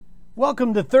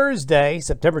Welcome to Thursday,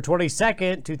 September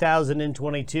 22nd,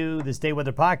 2022, this Day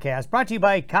Weather Podcast, brought to you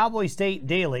by Cowboy State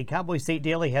Daily. Cowboy State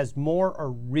Daily has more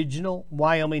original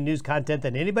Wyoming news content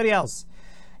than anybody else.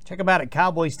 Check them out at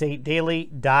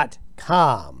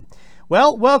cowboystatedaily.com.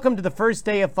 Well, welcome to the first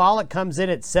day of fall. It comes in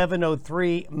at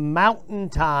 7:03 Mountain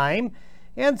Time.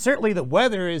 And certainly the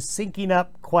weather is syncing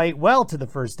up quite well to the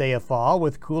first day of fall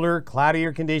with cooler,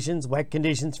 cloudier conditions, wet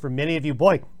conditions for many of you.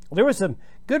 Boy, there was some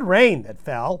good rain that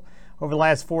fell over the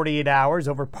last 48 hours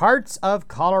over parts of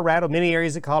Colorado, many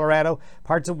areas of Colorado,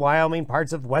 parts of Wyoming,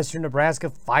 parts of western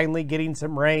Nebraska, finally getting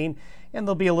some rain, and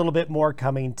there'll be a little bit more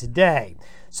coming today.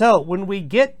 So when we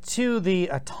get to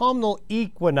the autumnal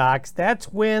equinox,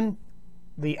 that's when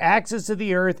the axis of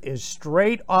the earth is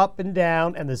straight up and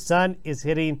down and the sun is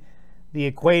hitting the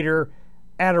equator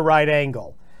at a right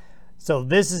angle. So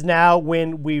this is now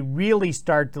when we really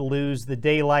start to lose the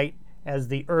daylight as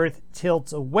the earth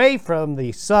tilts away from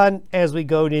the sun as we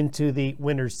go into the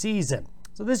winter season.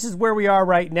 So this is where we are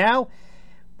right now.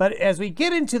 But as we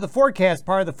get into the forecast,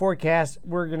 part of the forecast,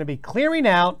 we're going to be clearing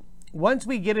out once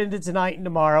we get into tonight and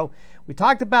tomorrow. We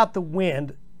talked about the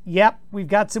wind. Yep, we've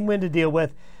got some wind to deal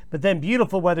with, but then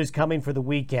beautiful weather's coming for the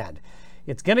weekend.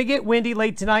 It's going to get windy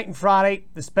late tonight and Friday,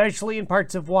 especially in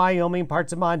parts of Wyoming,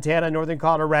 parts of Montana, northern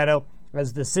Colorado,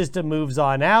 as the system moves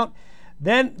on out.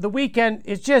 Then the weekend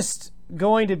is just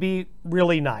going to be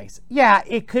really nice. Yeah,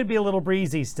 it could be a little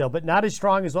breezy still, but not as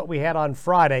strong as what we had on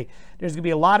Friday. There's going to be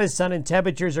a lot of sun and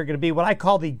temperatures are going to be what I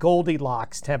call the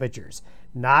Goldilocks temperatures.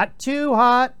 Not too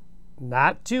hot,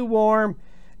 not too warm,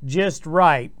 just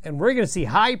right. And we're going to see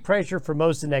high pressure for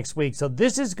most of next week. So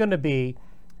this is going to be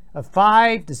a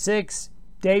 5 to 6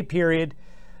 day period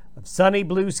of sunny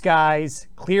blue skies,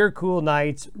 clear, cool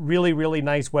nights, really, really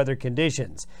nice weather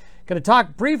conditions. Going to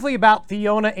talk briefly about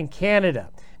Fiona in Canada.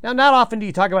 Now, not often do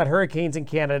you talk about hurricanes in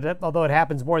Canada, although it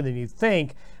happens more than you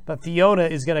think, but Fiona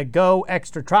is going to go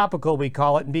extratropical, we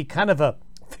call it, and be kind of a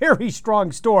very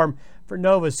strong storm for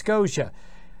Nova Scotia.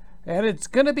 And it's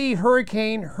going to be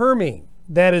Hurricane Hermine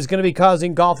that is going to be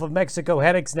causing Gulf of Mexico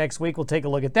headaches next week. We'll take a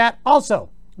look at that. Also,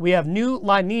 we have new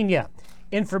La Nina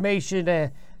information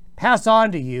to pass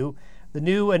on to you. The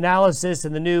new analysis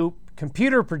and the new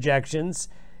computer projections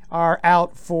are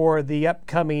out for the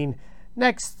upcoming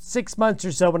next 6 months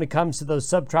or so when it comes to those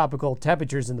subtropical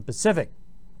temperatures in the Pacific.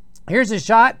 Here's a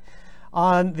shot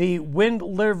on the Wind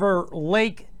River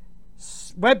Lake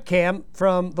webcam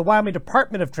from the Wyoming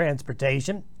Department of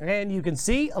Transportation, and you can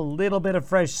see a little bit of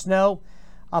fresh snow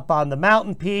up on the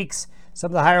mountain peaks.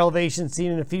 Some of the higher elevations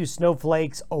seeing a few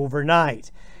snowflakes overnight.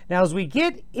 Now, as we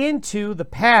get into the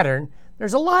pattern,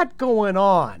 there's a lot going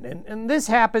on, and this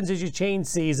happens as you change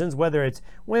seasons, whether it's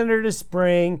winter to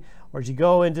spring or as you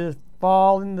go into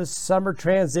fall and the summer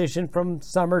transition from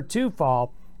summer to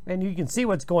fall, and you can see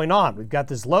what's going on. We've got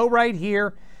this low right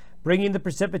here bringing the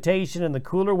precipitation and the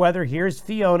cooler weather. Here's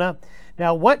Fiona.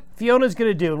 Now, what Fiona's going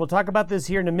to do, and we'll talk about this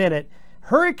here in a minute,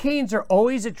 hurricanes are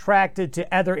always attracted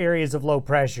to other areas of low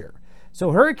pressure. So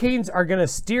hurricanes are going to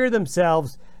steer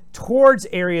themselves towards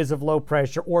areas of low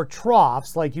pressure or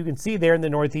troughs like you can see there in the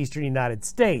northeastern United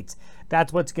States.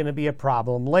 That's what's going to be a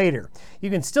problem later. You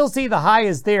can still see the high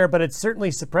is there, but it's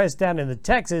certainly suppressed down in the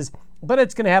Texas, but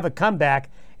it's going to have a comeback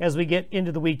as we get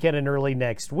into the weekend and early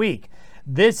next week.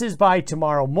 This is by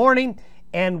tomorrow morning,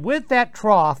 and with that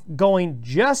trough going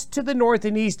just to the north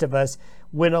and east of us,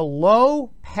 when a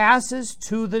low passes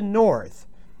to the north,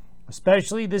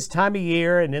 especially this time of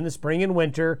year and in the spring and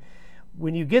winter,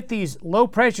 when you get these low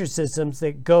pressure systems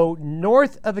that go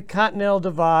north of the Continental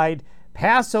Divide,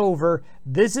 pass over,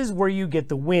 this is where you get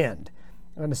the wind.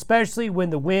 And especially when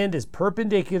the wind is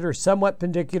perpendicular, somewhat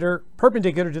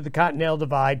perpendicular to the Continental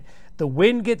Divide, the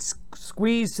wind gets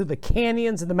squeezed through the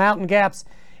canyons and the mountain gaps,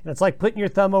 and it's like putting your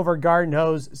thumb over a garden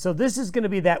hose. So this is going to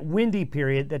be that windy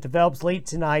period that develops late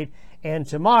tonight and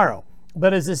tomorrow.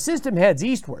 But as the system heads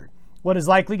eastward, what is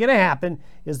likely going to happen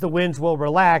is the winds will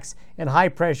relax and high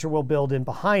pressure will build in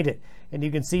behind it. And you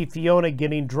can see Fiona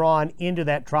getting drawn into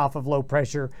that trough of low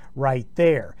pressure right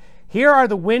there. Here are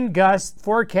the wind gusts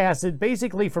forecasted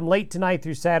basically from late tonight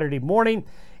through Saturday morning.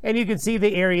 And you can see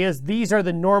the areas. These are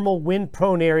the normal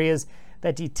wind-prone areas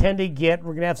that you tend to get.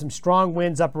 We're going to have some strong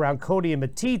winds up around Cody and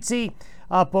Meeteetse,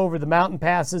 up over the mountain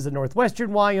passes in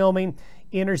northwestern Wyoming.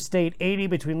 Interstate 80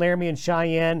 between Laramie and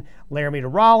Cheyenne. Laramie to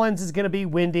Rawlins is going to be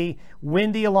windy.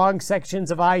 Windy along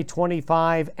sections of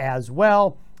I-25 as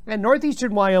well. And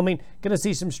northeastern Wyoming going to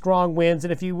see some strong winds.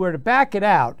 And if you were to back it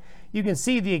out, you can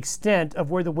see the extent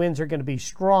of where the winds are going to be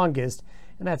strongest.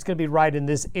 And that's going to be right in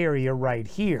this area right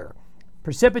here.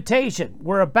 Precipitation.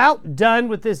 We're about done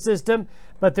with this system.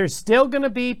 but there's still going to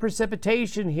be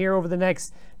precipitation here over the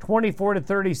next 24 to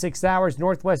 36 hours.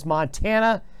 Northwest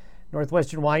Montana,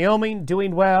 northwestern Wyoming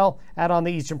doing well. Out on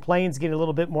the eastern plains, getting a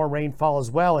little bit more rainfall as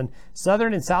well. And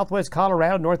southern and southwest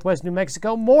Colorado, northwest New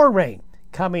Mexico, more rain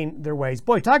coming their ways.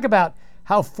 Boy, talk about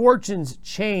how fortunes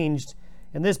changed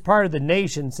in this part of the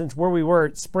nation since where we were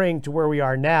at spring to where we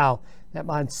are now. That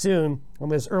monsoon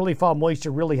and this early fall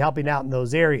moisture really helping out in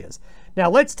those areas. Now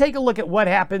let's take a look at what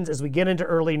happens as we get into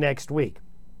early next week.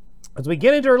 As we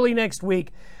get into early next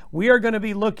week, we are going to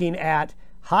be looking at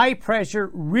high pressure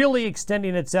really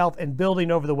extending itself and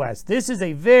building over the west. This is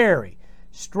a very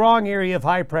strong area of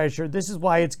high pressure. This is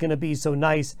why it's going to be so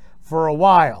nice for a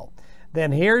while.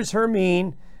 Then here's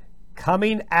Hermine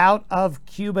coming out of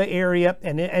Cuba area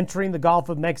and entering the Gulf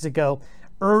of Mexico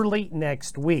early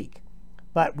next week.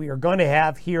 But we are going to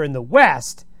have here in the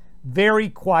west very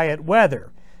quiet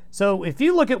weather. So if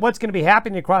you look at what's going to be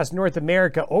happening across North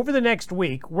America over the next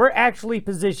week, we're actually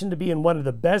positioned to be in one of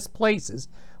the best places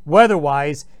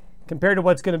weather-wise compared to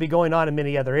what's going to be going on in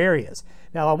many other areas.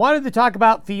 Now, I wanted to talk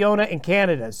about Fiona in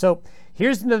Canada. So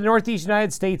here's in the northeast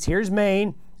United States. Here's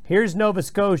Maine. Here's Nova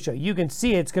Scotia. You can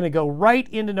see it's going to go right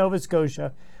into Nova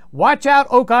Scotia. Watch out,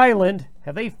 Oak Island.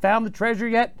 Have they found the treasure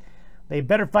yet? They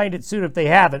better find it soon if they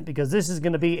haven't, because this is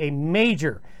going to be a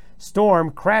major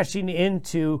storm crashing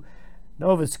into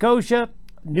Nova Scotia,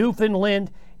 Newfoundland,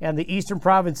 and the eastern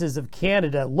provinces of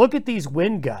Canada. Look at these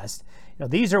wind gusts. You know,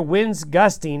 these are winds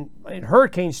gusting in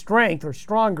hurricane strength or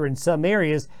stronger in some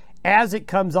areas as it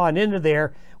comes on into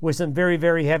there with some very,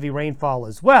 very heavy rainfall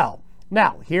as well.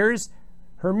 Now, here's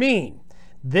Hermine.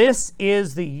 This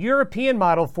is the European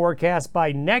model forecast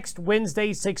by next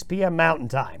Wednesday, 6 p.m. Mountain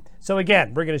Time. So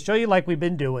again, we're going to show you, like we've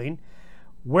been doing,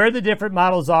 where the different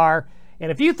models are.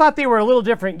 And if you thought they were a little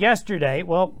different yesterday,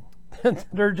 well,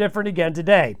 they're different again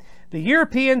today. The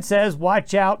European says,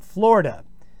 watch out, Florida.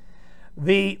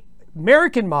 The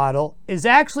American model is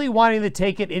actually wanting to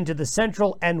take it into the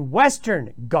central and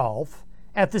western Gulf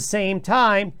at the same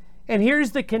time. And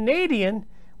here's the Canadian,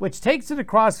 which takes it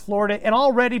across Florida and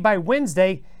already by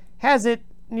Wednesday has it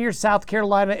near South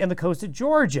Carolina and the coast of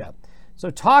Georgia. So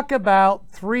talk about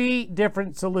three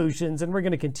different solutions, and we're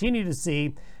going to continue to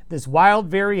see this wild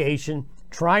variation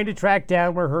trying to track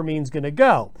down where Hermine's going to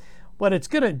go. What it's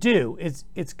going to do is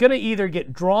it's going to either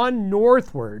get drawn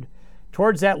northward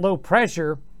towards that low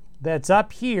pressure that's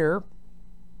up here,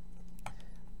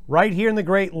 right here in the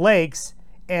Great Lakes,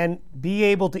 and be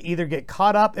able to either get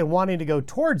caught up and wanting to go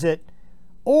towards it,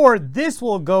 or this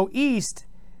will go east,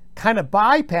 kind of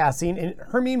bypassing, and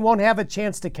Hermine won't have a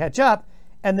chance to catch up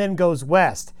and then goes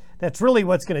west. That's really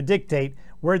what's going to dictate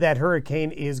where that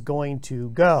hurricane is going to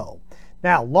go.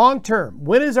 Now, long term,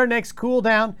 when is our next cool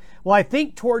down? Well, I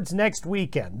think towards next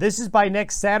weekend. This is by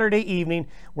next Saturday evening.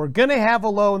 We're going to have a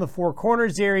low in the Four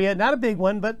Corners area. Not a big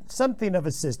one, but something of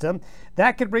a system.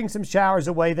 That could bring some showers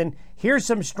away. Then here's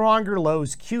some stronger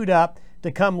lows queued up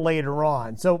to come later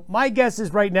on. So my guess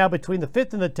is right now between the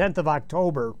 5th and the 10th of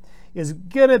October is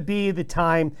going to be the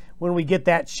time when we get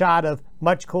that shot of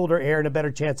much colder air and a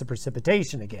better chance of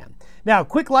precipitation again. Now,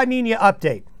 quick La Nina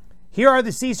update. Here are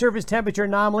the sea surface temperature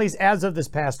anomalies as of this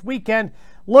past weekend.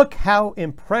 Look how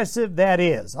impressive that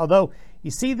is. Although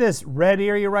you see this red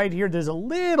area right here, there's a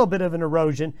little bit of an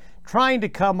erosion trying to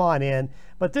come on in,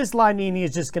 but this La Nina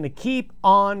is just going to keep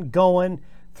on going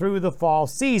through the fall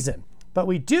season. But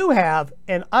we do have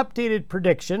an updated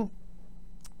prediction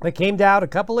that came down a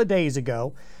couple of days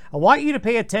ago. I want you to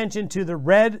pay attention to the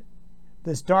red,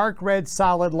 this dark red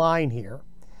solid line here.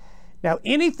 Now,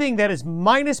 anything that is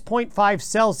minus 0.5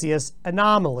 Celsius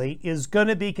anomaly is going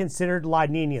to be considered La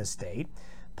Nina state.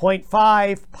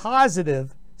 0.5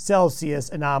 positive Celsius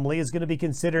anomaly is going to be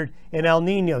considered an El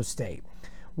Nino state.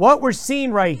 What we're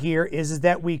seeing right here is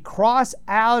that we cross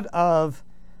out of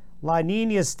La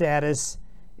Nina status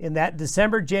in that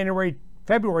December, January,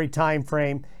 February time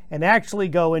frame and actually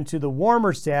go into the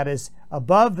warmer status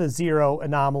above the zero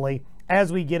anomaly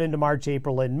as we get into March,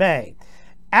 April, and May.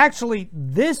 Actually,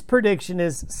 this prediction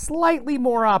is slightly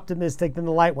more optimistic than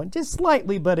the light one, just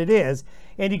slightly, but it is.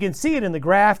 And you can see it in the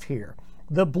graph here.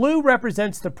 The blue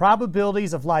represents the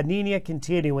probabilities of La Nina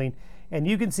continuing, and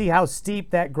you can see how steep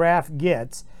that graph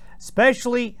gets,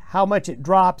 especially how much it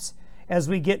drops as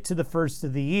we get to the first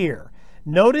of the year.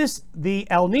 Notice the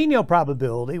El Nino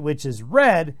probability, which is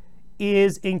red,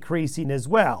 is increasing as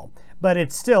well, but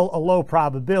it's still a low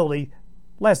probability,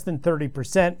 less than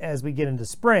 30% as we get into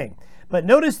spring. But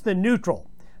notice the neutral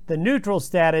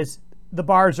status, the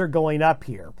bars are going up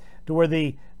here to where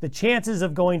the chances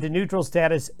of going to neutral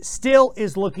status still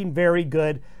is looking very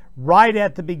good right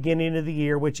at the beginning of the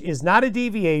year, which is not a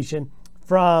deviation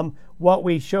from what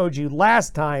we showed you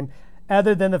last time,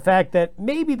 other than the fact that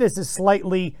maybe this is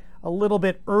slightly a little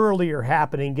bit earlier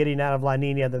happening, getting out of La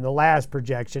Nina than the last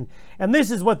projection. And this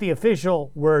is what the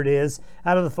official word is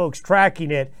out of the folks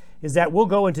tracking it, is that we'll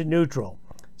go into neutral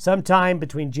sometime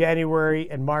between January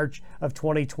and March of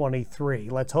 2023.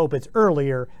 Let's hope it's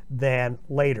earlier than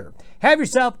later. Have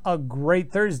yourself a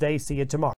great Thursday. See you tomorrow.